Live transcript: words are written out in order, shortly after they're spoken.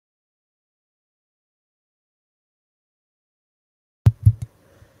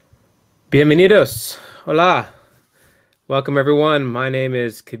Bienvenidos. Hola. Welcome, everyone. My name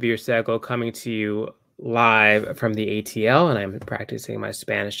is Kabir Sego, coming to you live from the ATL, and I'm practicing my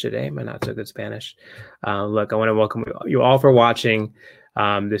Spanish today, my not-so-good Spanish. Look, I want to welcome you all for watching.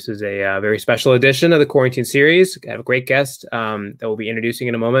 This is a very special edition of the Quarantine Series. I have a great guest that we'll be introducing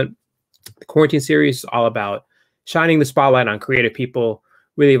in a moment. The Quarantine Series is all about shining the spotlight on creative people,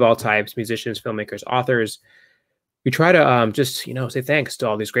 really of all types, musicians, filmmakers, authors. We try to just, say thanks to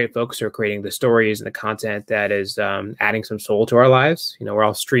all these great folks who are creating the stories and the content that is adding some soul to our lives. We're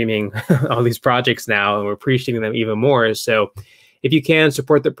all streaming all these projects now, and we're appreciating them even more. So if you can,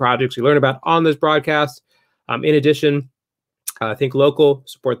 support the projects we learn about on this broadcast. In addition, think local,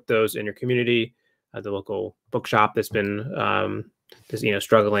 support those in your community, the local bookshop that's been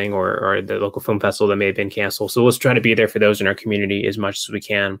struggling, or the local film festival that may have been canceled. So let's try to be there for those in our community as much as we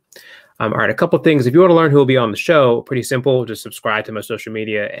can. All right, a couple of things. If you want to learn who will be on the show, pretty simple. Just subscribe to my social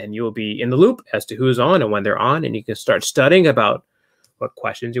media and you will be in the loop as to who's on and when they're on. And you can start studying about what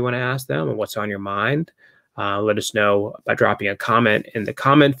questions you want to ask them and what's on your mind. Let us know by dropping a comment in the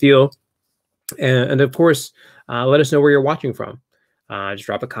comment field. And of course, let us know where you're watching from. Just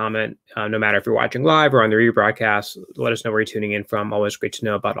drop a comment, no matter if you're watching live or on the rebroadcast. Let us know where you're tuning in from. Always great to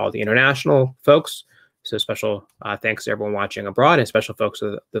know about all the international folks. So special thanks to everyone watching abroad, and special folks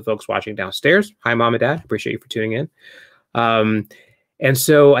to the folks watching downstairs. Hi, Mom and Dad. Appreciate you for tuning in. And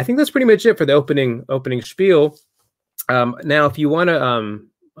so I think that's pretty much it for the opening spiel. Now, if you want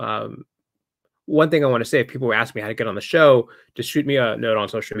to, one thing I want to say, if people were asking me how to get on the show, just shoot me a note on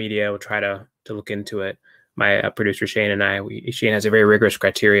social media. We'll try to look into it. My producer Shane and Shane has a very rigorous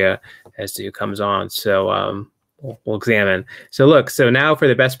criteria as to who comes on. So we'll examine. So now for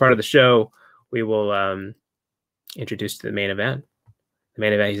the best part of the show, we will introduce the main event. The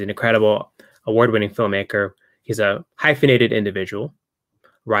main event, he's an incredible award-winning filmmaker. He's a hyphenated individual,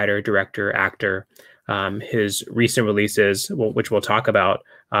 writer, director, actor. His recent releases, which we'll talk about,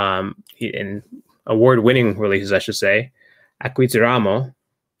 in award-winning releases, I should say, Acuitzeramo.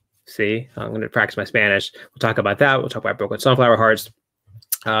 See, I'm going to practice my Spanish. We'll talk about that. We'll talk about Broken Sunflower Hearts.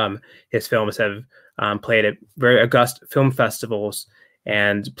 His films have played at very august film festivals.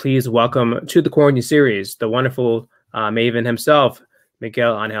 And please welcome to the Quarantine Series, the wonderful maven himself,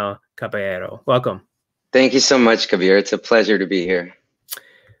 Miguel Angel Caballero. Welcome. Thank you so much, Kabir. It's a pleasure to be here.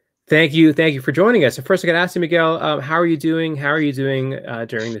 Thank you for joining us. So first, I got to ask you, Miguel, how are you doing? How are you doing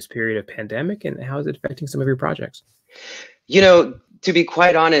during this period of pandemic, and how is it affecting some of your projects? To be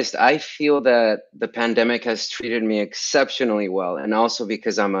quite honest, I feel that the pandemic has treated me exceptionally well, and also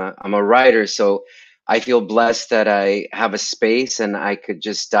because I'm a writer, so I feel blessed that I have a space and I could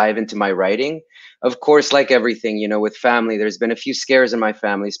just dive into my writing. Of course, like everything, with family, there's been a few scares in my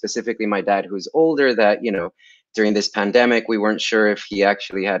family, specifically my dad, who's older, that, during this pandemic, we weren't sure if he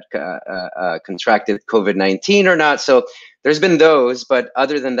actually had contracted COVID-19 or not. So there's been those. But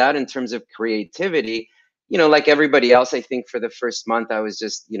other than that, in terms of creativity, like everybody else, I think for the first month, I was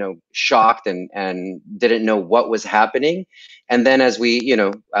just, shocked and didn't know what was happening. And then as we,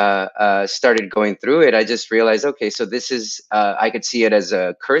 started going through it, I just realized, okay, so this is, I could see it as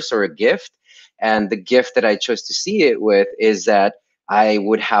a curse or a gift. And the gift that I chose to see it with is that I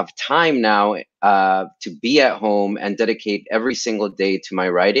would have time now to be at home and dedicate every single day to my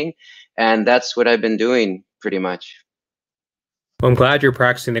writing. And that's what I've been doing pretty much. Well, I'm glad you're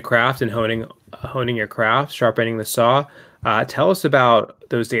practicing the craft and honing your craft, sharpening the saw. Tell us about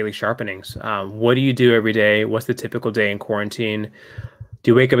those daily sharpenings. What do you do every day? What's the typical day in quarantine?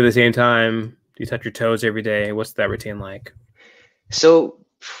 Do you wake up at the same time? Do you touch your toes every day? What's that routine like? So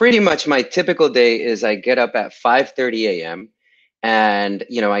pretty much my typical day is I get up at 5:30 a.m. and,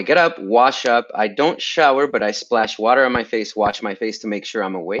 I get up, wash up. I don't shower, but I splash water on my face, wash my face to make sure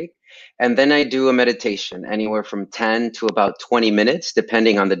I'm awake. And then I do a meditation, anywhere from 10 to about 20 minutes,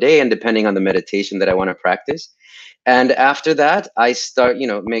 depending on the day and depending on the meditation that I want to practice. And after that, I start,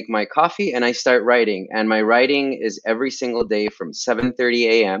 make my coffee and I start writing. And my writing is every single day from 7:30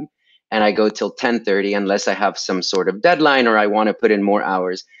 a.m. and I go till 10:30 unless I have some sort of deadline or I want to put in more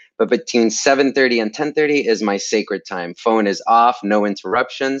hours. But between 7:30 and 10:30 is my sacred time. Phone is off, no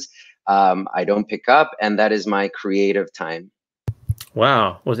interruptions. I don't pick up, and that is my creative time.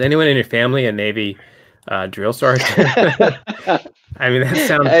 Wow. Was anyone in your family a Navy drill sergeant? I mean, that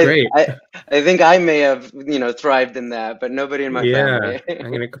sounds great. I think I may have, thrived in that, but nobody in my family.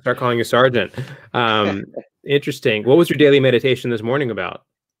 I'm going to start calling you Sergeant. Interesting. What was your daily meditation this morning about?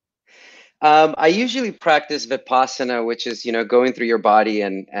 I usually practice Vipassana, which is, going through your body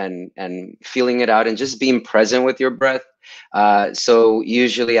and feeling it out and just being present with your breath. So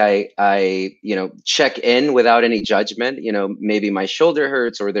usually I check in without any judgment. Maybe my shoulder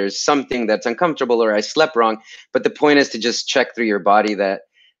hurts or there's something that's uncomfortable or I slept wrong. But the point is to just check through your body that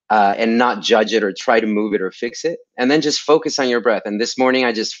and not judge it or try to move it or fix it. And then just focus on your breath. And this morning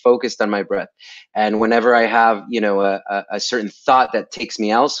I just focused on my breath. And whenever I have, a certain thought that takes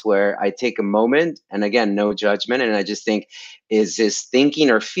me elsewhere, I take a moment, and again, no judgment. And I just think, is this thinking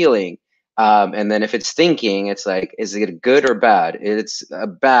or feeling? And then if it's thinking, it's like, is it good or bad? It's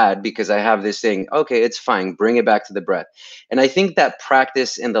bad because I have this thing. Okay, it's fine. Bring it back to the breath. And I think that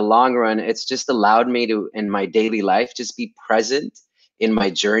practice in the long run, it's just allowed me to, in my daily life, just be present in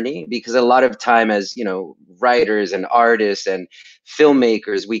my journey, because a lot of time as writers and artists and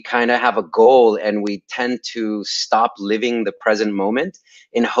filmmakers, we kind of have a goal and we tend to stop living the present moment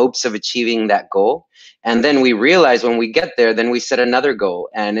in hopes of achieving that goal. And then we realize when we get there, then we set another goal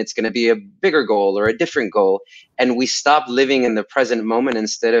and it's going to be a bigger goal or a different goal. And we stop living in the present moment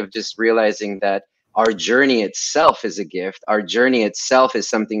instead of just realizing that our journey itself is a gift. Our journey itself is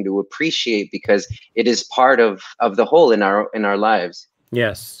something to appreciate because it is part of the whole in our lives.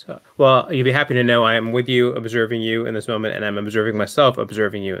 Yes. Well, you'd be happy to know I am with you, observing you in this moment, and I'm observing myself,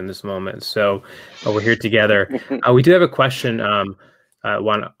 observing you in this moment. So we're here together. We do have a question.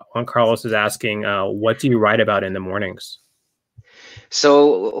 Juan Carlos is asking, what do you write about in the mornings?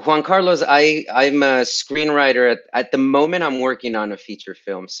 So Juan Carlos, I'm a screenwriter. At the moment, I'm working on a feature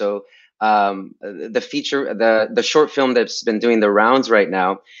film. So the short film that's been doing the rounds right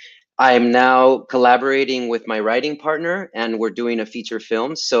now, I'm now collaborating with my writing partner and we're doing a feature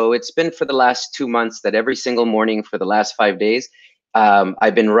film. So it's been for the last 2 months that every single morning for the last 5 days,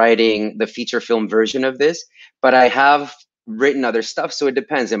 I've been writing the feature film version of this, but I have written other stuff. So it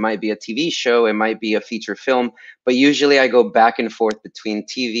depends. It might be a TV show, it might be a feature film, but usually I go back and forth between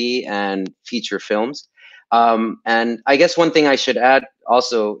TV and feature films. And I guess one thing I should add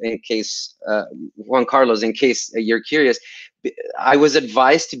also, in case, Juan Carlos, in case you're curious, I was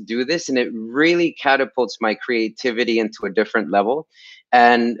advised to do this and it really catapults my creativity into a different level.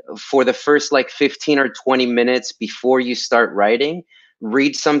 And for the first like 15 or 20 minutes before you start writing,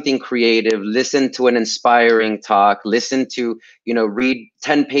 read something creative, listen to an inspiring talk, listen to, read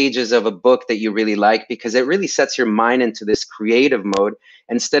 10 pages of a book that you really like, because it really sets your mind into this creative mode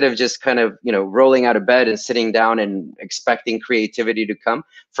instead of just kind of, rolling out of bed and sitting down and expecting creativity to come.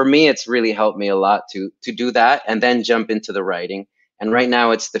 For me, it's really helped me a lot to do that and then jump into the writing. And right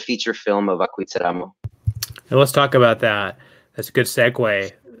now it's the feature film of Acuitzeramo. And let's talk about that. That's a good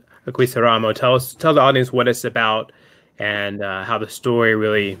segue. Acuitzeramo, tell the audience what it's about and how the story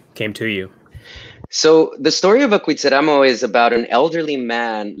really came to you. So the story of Acuitzeramo is about an elderly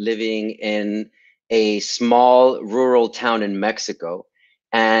man living in a small rural town in Mexico,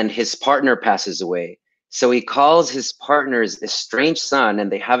 and his partner passes away. So he calls his partner's estranged son,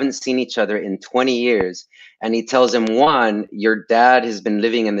 and they haven't seen each other in 20 years. And he tells him, one, your dad has been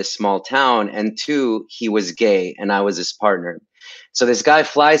living in this small town, and two, he was gay, and I was his partner. So this guy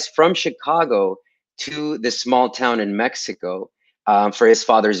flies from Chicago to this small town in Mexico for his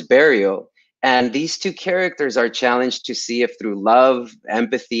father's burial. And these two characters are challenged to see if through love,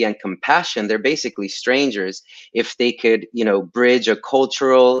 empathy, and compassion, they're basically strangers, if they could, bridge a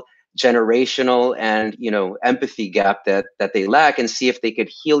cultural, generational, and, empathy gap that they lack, and see if they could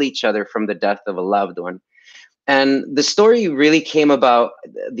heal each other from the death of a loved one. And the story really came about,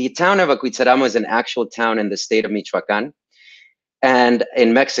 the town of Acuitzeramo is an actual town in the state of Michoacan and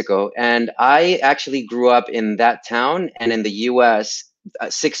in Mexico. And I actually grew up in that town and in the US,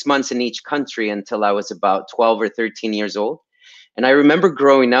 6 months in each country until I was about 12 or 13 years old. And I remember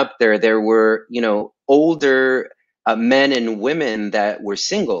growing up there were, older men and women that were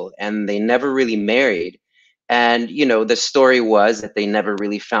single and they never really married. And, the story was that they never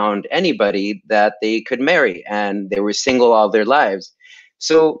really found anybody that they could marry and they were single all their lives.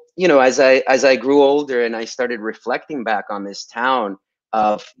 So, as I grew older and I started reflecting back on this town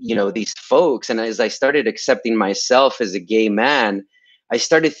of, these folks, and as I started accepting myself as a gay man, I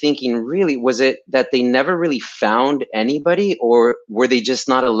started thinking, really, was it that they never really found anybody, or were they just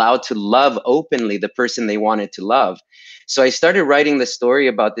not allowed to love openly the person they wanted to love? So I started writing the story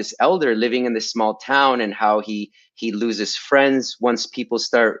about this elder living in this small town and how he loses friends once people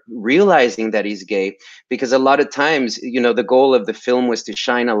start realizing that he's gay. Because a lot of times, the goal of the film was to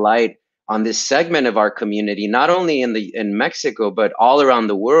shine a light on this segment of our community, not only in Mexico, but all around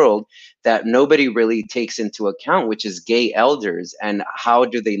the world, that nobody really takes into account, which is gay elders and how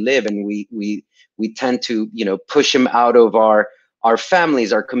do they live. And we tend to, push them out of our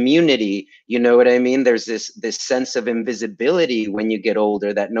families, our community. You know what I mean? There's this sense of invisibility when you get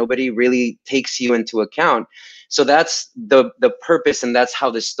older that nobody really takes you into account. So that's the purpose, and that's how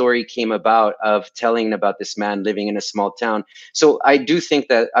the story came about, of telling about this man living in a small town. So I do think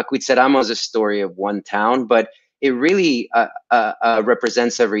that Acuitzeramo is a story of one town, but it really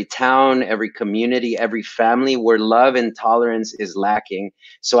represents every town, every community, every family where love and tolerance is lacking.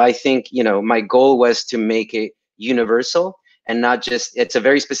 So I think, you know, my goal was to make it universal, and not just, it's a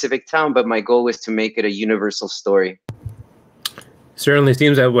very specific town, but my goal was to make it a universal story. Certainly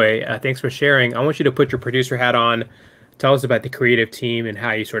seems that way. Thanks for sharing. I want you to put your producer hat on. Tell us about the creative team and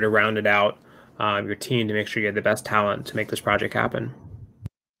how you sort of rounded out your team to make sure you had the best talent to make this project happen.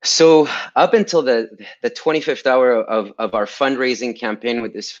 So up until the 25th hour of our fundraising campaign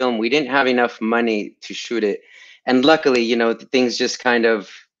with this film, we didn't have enough money to shoot it. And luckily, you know, things just kind of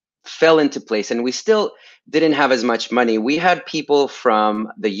fell into place, and we still didn't have as much money. We had people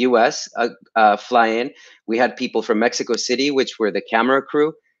from the US fly in. We had people from Mexico City, which were the camera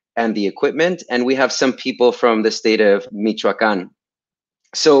crew and the equipment. And we have some people from the state of Michoacan.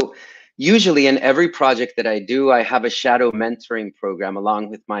 So usually in every project that I do, I have a shadow mentoring program along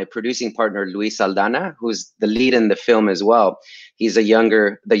with my producing partner, Luis Aldana, who's the lead in the film as well. He's the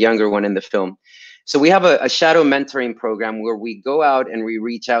younger one in the film. So we have a shadow mentoring program where we go out and we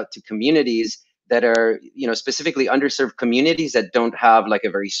reach out to communities that are, you know, specifically underserved communities that don't have like a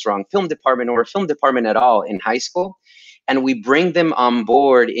very strong film department or a film department at all in high school. And we bring them on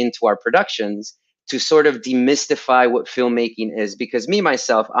board into our productions to sort of demystify what filmmaking is. Because me,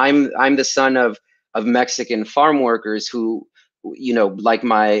 myself, I'm the son of Mexican farm workers who, you know, like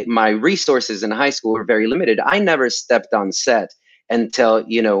my resources in high school were very limited. I never stepped on set until,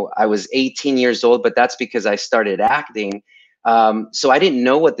 you know, I was 18 years old, but that's because I started acting. So I didn't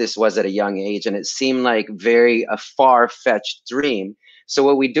know what this was at a young age, and it seemed like a far-fetched dream. So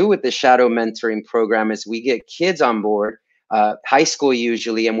what we do with the shadow mentoring program is we get kids on board, high school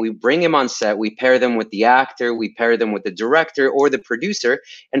usually, and we bring them on set. We pair them with the actor, we pair them with the director or the producer,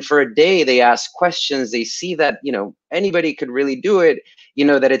 and for a day they ask questions. They see that, you know, anybody could really do it, you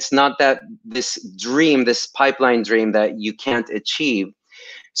know, that it's not that this dream, this pipeline dream that you can't achieve.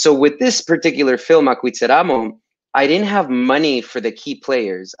 So with this particular film, Acuitzeramo, I didn't have money for the key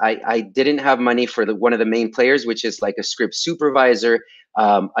players. I didn't have money for one of the main players, which is like a script supervisor,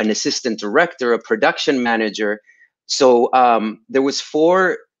 an assistant director, a production manager. So there was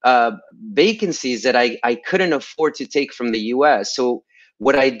 4 vacancies that I couldn't afford to take from the US. So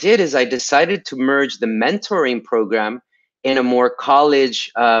what I did is I decided to merge the mentoring program in a more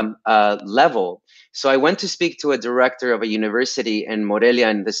college level. So I went to speak to a director of a university in Morelia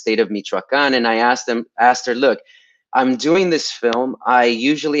in the state of Michoacan, and I asked her, look, I'm doing this film. I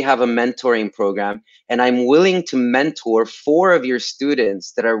usually have a mentoring program, and I'm willing to mentor 4 of your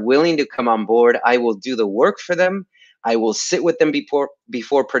students that are willing to come on board. I will do the work for them. I will sit with them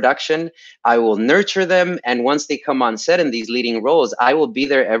before production. I will nurture them. And once they come on set in these leading roles, I will be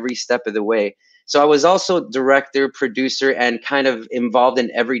there every step of the way. So I was also director, producer, and kind of involved in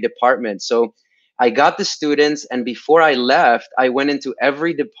every department. So I got the students, and before I left, I went into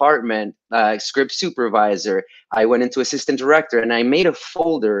every department, script supervisor, I went into assistant director, and I made a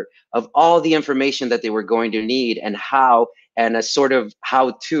folder of all the information that they were going to need and how, and a sort of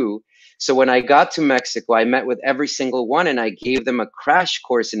how-to. So when I got to Mexico, I met with every single one, and I gave them a crash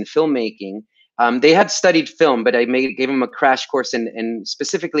course in filmmaking. They had studied film, but I gave them a crash course in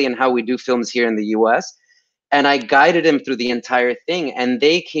specifically in how we do films here in the US. And I guided them through the entire thing, and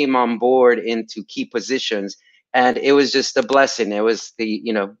they came on board into key positions. And it was just a blessing. It was the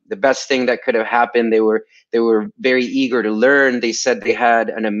best thing that could have happened. They were very eager to learn. They said they had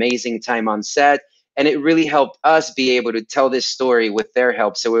an amazing time on set, and it really helped us be able to tell this story with their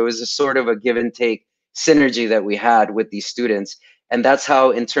help. So it was a sort of a give and take synergy that we had with these students. And that's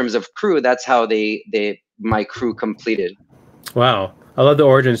how, in terms of crew, that's how my crew completed. Wow. I love the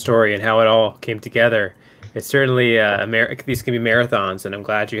origin story and how it all came together. It's certainly these can be marathons, and I'm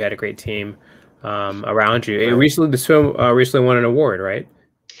glad you had a great team around you. Right. This film recently won an award, right?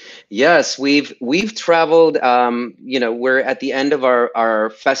 Yes, we've traveled. We're at the end of our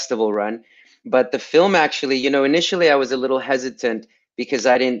festival run, but the film actually, initially I was a little hesitant because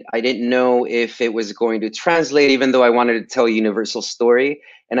I didn't know if it was going to translate, even though I wanted to tell a universal story.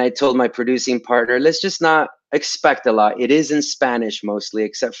 And I told my producing partner, let's just not expect a lot. It is in Spanish mostly,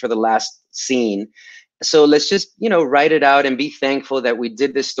 except for the last scene. So let's just, write it out and be thankful that we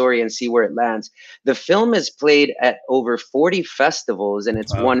did this story and see where it lands. The film is played at over 40 festivals, and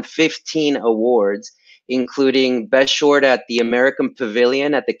it's Wow. won 15 awards. including Best Short at the American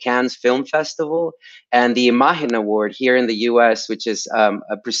Pavilion at the Cannes Film Festival, and the Imagen Award here in the US, which is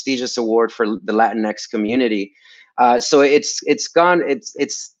a prestigious award for the Latinx community. So it's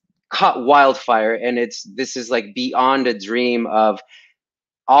caught wildfire, and this is like beyond a dream of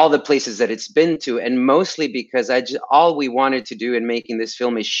all the places that it's been to, and mostly because all we wanted to do in making this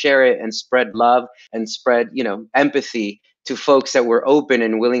film is share it and spread love and spread, you know, empathy to folks that were open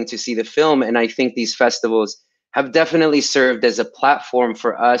and willing to see the film. And I think these festivals have definitely served as a platform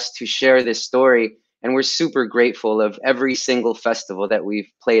for us to share this story, and we're super grateful of every single festival that we've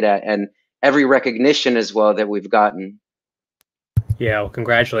played at and every recognition as well that we've gotten. Yeah, well,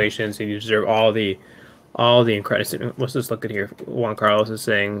 congratulations, and you deserve all the credit. Let's just look at here. Juan Carlos is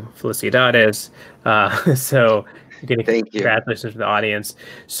saying felicidades. So getting congratulations to the audience.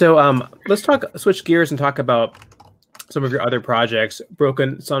 So let's switch gears and talk about some of your other projects.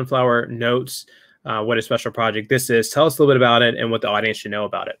 Broken Sunflower Notes. What a special project this is. Tell us a little bit about it and what the audience should know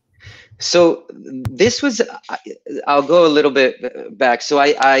about it. So this was, I'll go a little bit back. So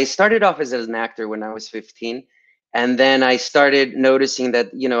I started off as an actor when I was 15. And then I started noticing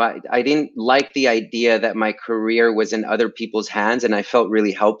that, you know, I didn't like the idea that my career was in other people's hands, and I felt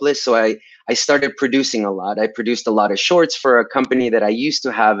really helpless. So I started producing a lot. I produced a lot of shorts for a company that I used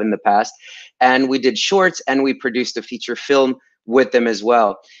to have in the past. And we did shorts, and we produced a feature film with them as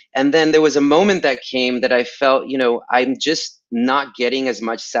well. And then there was a moment that came that I felt, you know, I'm just not getting as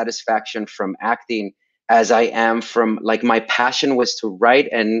much satisfaction from acting as I am from, like, my passion was to write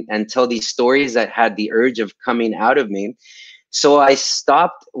and tell these stories that had the urge of coming out of me. So I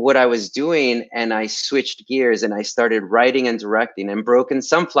stopped what I was doing and I switched gears and I started writing and directing. And Broken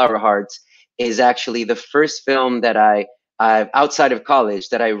Sunflower Hearts is actually the first film that I outside of college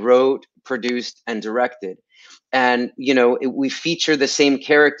that I wrote, produced, and directed. And, you know, we feature the same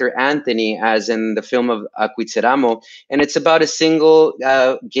character, Anthony, as in the film of Acuitzeramo. And it's about a single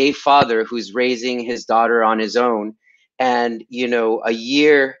gay father who's raising his daughter on his own. And, you know, a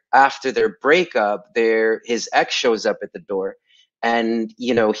year after their breakup, his ex shows up at the door. And,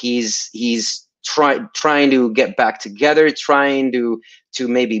 you know, he's trying to get back together, trying to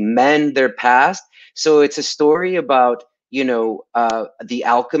maybe mend their past. So it's a story about, you know, the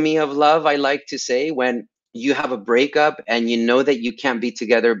alchemy of love, I like to say, when you have a breakup and you know that you can't be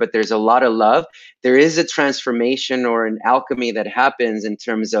together, but there's a lot of love. There is a transformation or an alchemy that happens in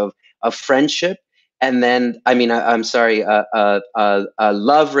terms of a friendship. And then, I mean, I'm sorry, a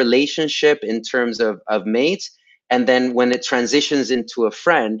love relationship in terms of mates. And then when it transitions into a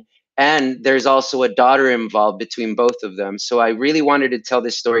friend, and there's also a daughter involved between both of them. So I really wanted to tell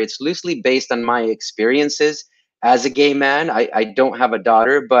this story. It's loosely based on my experiences as a gay man. I don't have a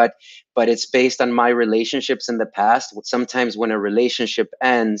daughter, but it's based on my relationships in the past. Sometimes when a relationship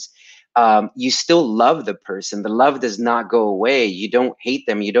ends, you still love the person. The love does not go away. You don't hate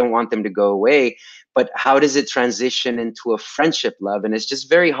them. You don't want them to go away. But how does it transition into a friendship love? And it's just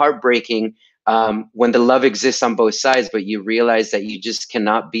very heartbreaking when the love exists on both sides, but you realize that you just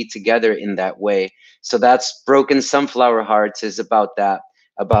cannot be together in that way. So that's Broken Sunflower Hearts, is about that,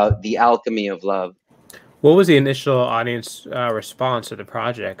 about the alchemy of love. What was the initial audience response to the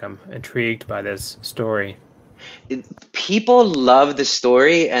project? I'm intrigued by this story. People love the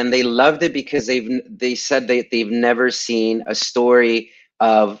story, and they loved it because they said that they've never seen a story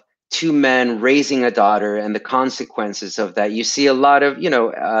of two men raising a daughter and the consequences of that. You see a lot of, you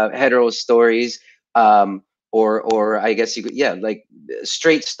know, hetero stories, or I guess you could, yeah, like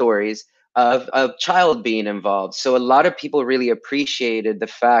straight stories of a child being involved. So a lot of people really appreciated the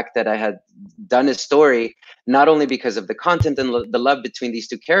fact that I had done a story, not only because of the content and the love between these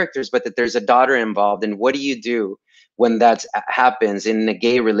two characters, but that there's a daughter involved. And what do you do when that happens in a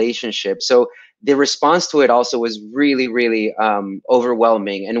gay relationship? So the response to it also was really, really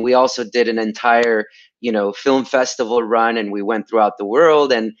overwhelming. And we also did an entire, you know, film festival run, and we went throughout the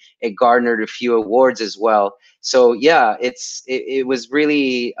world, and it garnered a few awards as well. So yeah, it was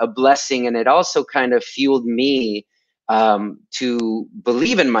really a blessing, and it also kind of fueled me to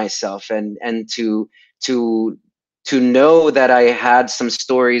believe in myself and to know that I had some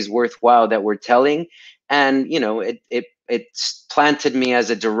stories worthwhile that we're telling. And, you know, it planted me as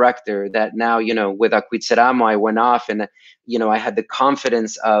a director that now, you know, with Acuitzeramo, I went off and, you know, I had the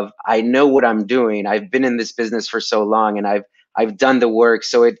confidence of, I know what I'm doing. I've been in this business for so long, and I've done the work.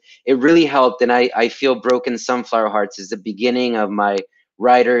 So it really helped. And I feel Broken Sunflower Hearts is the beginning of my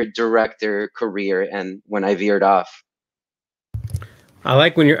writer director career, and when I veered off. I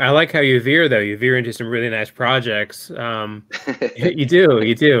like how you veer, though. You veer into some really nice projects. You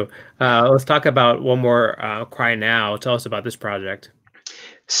do. Let's talk about one more, Cry Now. Tell us about this project.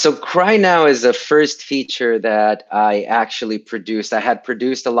 So Cry Now is the first feature that I actually produced. I had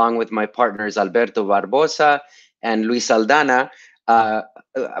produced along with my partners Alberto Barbosa and Luis Aldana.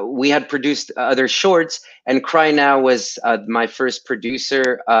 We had produced other shorts, and Cry Now was my first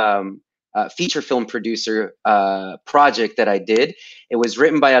feature film producer project that I did. It was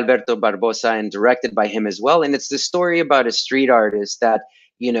written by Alberto Barbosa and directed by him as well. And it's the story about a street artist that,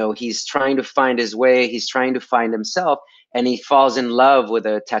 he's trying to find his way, he's trying to find himself, and he falls in love with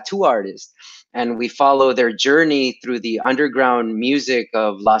a tattoo artist. And we follow their journey through the underground music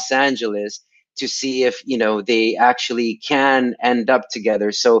of Los Angeles to see if they actually can end up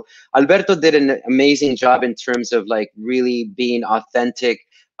together. So Alberto did an amazing job in terms of like really being authentic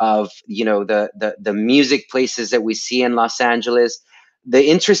of the music places that we see in Los Angeles. The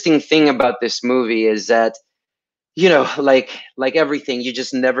interesting thing about this movie is that like everything, you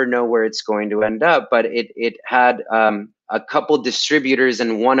just never know where it's going to end up. But it had a couple distributors,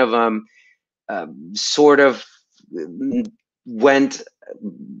 and one of them sort of went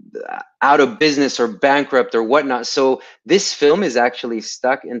out of business or bankrupt or whatnot. So this film is actually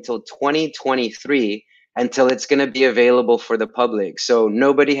stuck until 2023, until it's going to be available for the public. So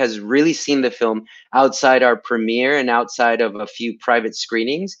nobody has really seen the film outside our premiere and outside of a few private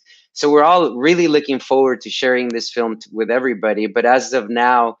screenings. So we're all really looking forward to sharing this film with everybody. But as of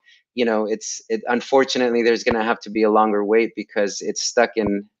now, unfortunately, there's going to have to be a longer wait because it's stuck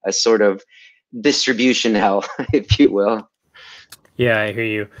in a sort of distribution hell, if you will. Yeah, I hear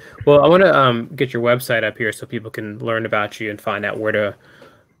you. Well, I want to get your website up here so people can learn about you and find out where to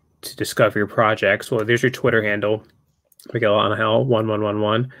discover your projects. Well, there's your Twitter handle, Miguel Angel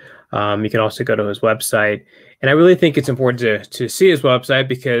 1111. You can also go to his website. And I really think it's important to see his website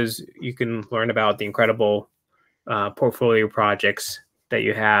because you can learn about the incredible portfolio projects that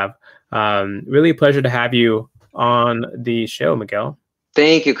you have. Really a pleasure to have you on the show, Miguel.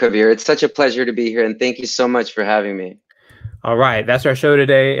 Thank you, Kabir. It's such a pleasure to be here, and thank you so much for having me. All right, that's our show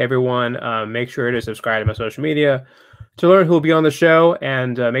today, everyone. Make sure to subscribe to my social media to learn who will be on the show,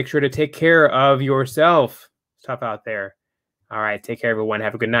 and make sure to take care of yourself. It's tough out there. All right, take care, everyone.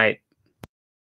 Have a good night.